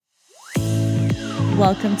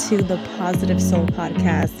welcome to the Positive Soul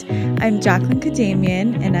Podcast. I'm Jacqueline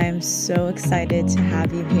Kadamian, and I'm so excited to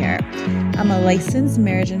have you here. I'm a licensed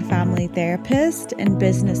marriage and family therapist and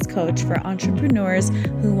business coach for entrepreneurs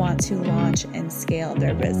who want to launch and scale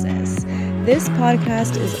their business. This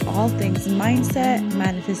podcast is all things mindset,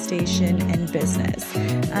 manifestation, and business.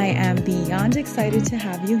 I am beyond excited to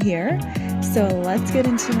have you here, so let's get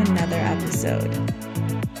into another episode.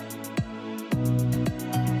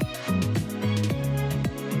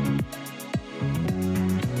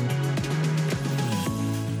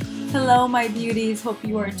 Hello, my beauties. Hope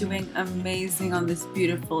you are doing amazing on this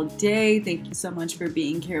beautiful day. Thank you so much for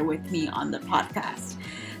being here with me on the podcast.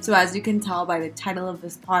 So as you can tell by the title of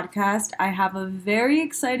this podcast, I have a very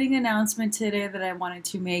exciting announcement today that I wanted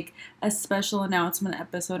to make a special announcement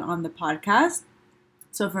episode on the podcast.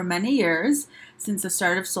 So for many years, since the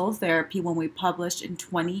start of Soul Therapy, when we published in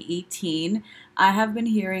 2018, I have been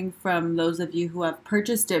hearing from those of you who have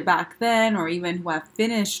purchased it back then or even who have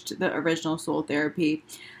finished the original Soul Therapy,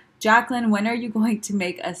 Jacqueline, when are you going to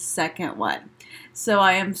make a second one? So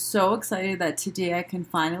I am so excited that today I can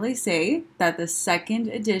finally say that the second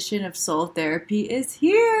edition of Soul Therapy is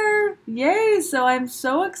here. Yay! So I'm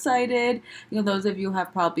so excited. Those of you who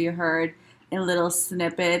have probably heard in little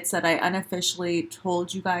snippets that I unofficially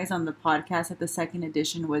told you guys on the podcast that the second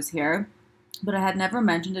edition was here. But I had never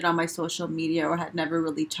mentioned it on my social media or had never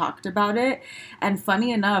really talked about it. And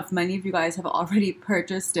funny enough, many of you guys have already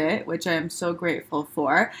purchased it, which I am so grateful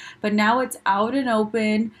for. But now it's out and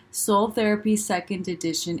open. Soul Therapy second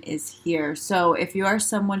edition is here. So if you are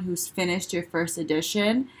someone who's finished your first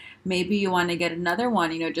edition, maybe you want to get another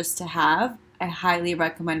one, just to have, I highly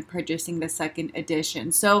recommend purchasing the second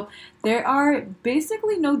edition. So there are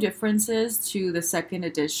basically no differences to the second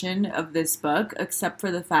edition of this book, except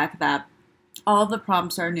for the fact that all the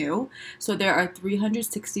prompts are new. So there are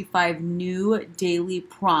 365 new daily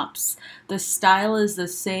prompts. The style is the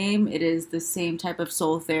same. It is the same type of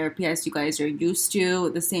soul therapy as you guys are used to,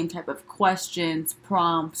 the same type of questions,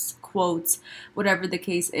 prompts, quotes, whatever the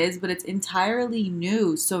case is, but it's entirely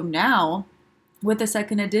new. So now, with the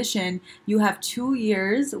second edition, you have 2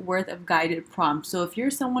 years worth of guided prompts. So if you're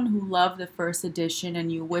someone who loved the first edition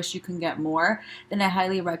and you wish you can get more, then I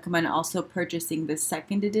highly recommend also purchasing the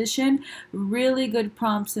second edition. Really good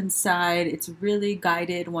prompts inside. It's really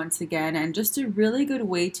guided once again, and just a really good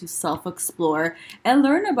way to self-explore and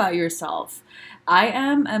learn about yourself. I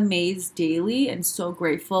am amazed daily and so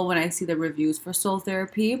grateful when I see the reviews for Soul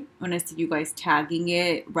Therapy, when I see you guys tagging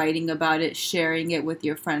it, writing about it, sharing it with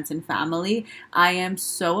your friends and family. I am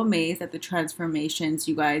so amazed at the transformations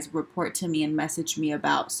you guys report to me and message me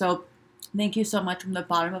about. So thank you so much from the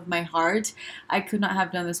bottom of my heart. I could not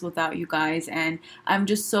have done this without you guys, and I'm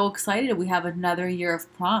just so excited. We have another year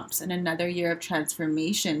of prompts and another year of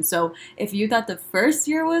transformation. So if you thought the first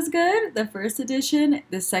year was good, the first edition,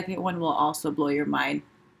 the second one will also blow your mind.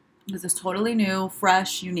 This is totally new,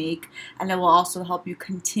 fresh, unique, and it will also help you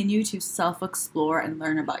continue to self-explore and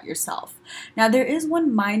learn about yourself. Now, there is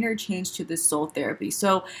one minor change to this Soul Therapy.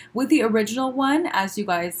 So with the original one, as you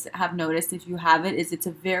guys have noticed, if you have it, it's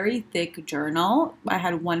a very thick journal. I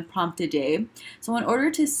had one prompt a day. So in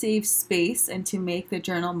order to save space and to make the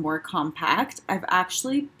journal more compact, I've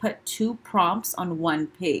actually put 2 prompts on one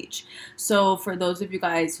page. So for those of you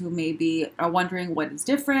guys who maybe are wondering what is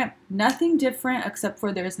different, nothing different except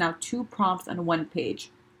for there's now 2 prompts on one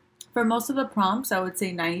page. For most of the prompts, I would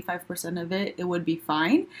say 95% of it would be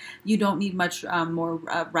fine. You don't need much more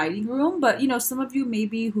writing room, but some of you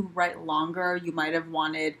maybe who write longer, you might have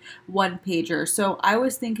wanted one pager. So I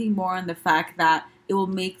was thinking more on the fact that it will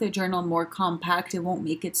make the journal more compact. It won't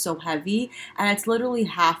make it so heavy. And it's literally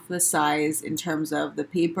half the size in terms of the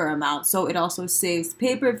paper amount. So it also saves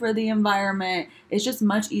paper for the environment. It's just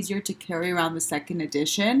much easier to carry around the second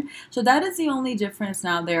edition. So that is the only difference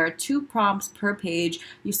now. There are 2 prompts per page.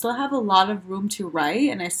 You still have a lot of room to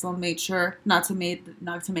write. And I still made sure not to make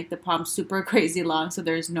the prompts super crazy long so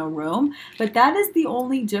there's no room. But that is the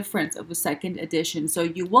only difference of the second edition. So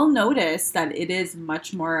you will notice that it is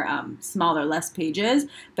much more smaller, less pages.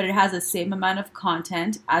 But it has the same amount of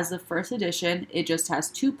content as the first edition. It just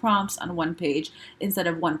has 2 prompts on one page instead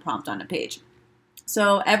of 1 prompt on a page.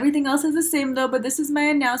 So everything else is the same though, but this is my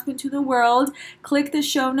announcement to the world. Click the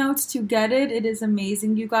show notes to get it. It is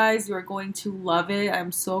amazing, you guys. You are going to love it.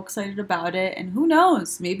 I'm so excited about it. And who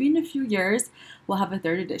knows, maybe in a few years, we'll have a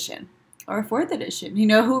 3rd edition. Or a 4th edition.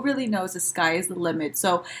 Who really knows? The sky is the limit.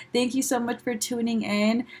 So thank you so much for tuning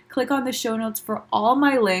in. Click on the show notes for all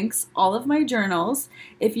my links, all of my journals.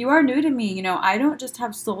 If you are new to me, I don't just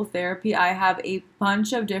have Soul Therapy. I have a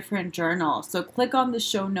bunch of different journals. So click on the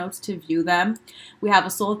show notes to view them. We have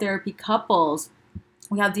a Soul Therapy Couples,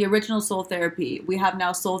 We have the original Soul Therapy. We have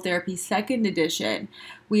now Soul Therapy second edition.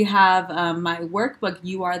 We have my workbook,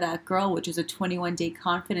 You Are That Girl, which is a 21-day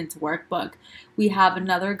confidence workbook. We have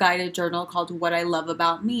another guided journal called What I Love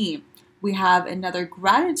About Me. We have another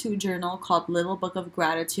gratitude journal called Little Book of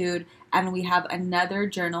Gratitude. And we have another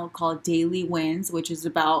journal called Daily Wins, which is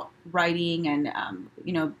about writing and,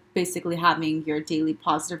 basically having your daily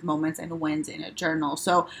positive moments and wins in a journal.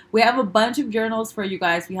 So we have a bunch of journals for you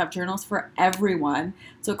guys. We have journals for everyone.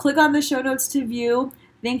 So click on the show notes to view.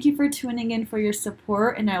 Thank you for tuning in for your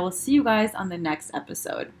support, and I will see you guys on the next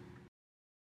episode.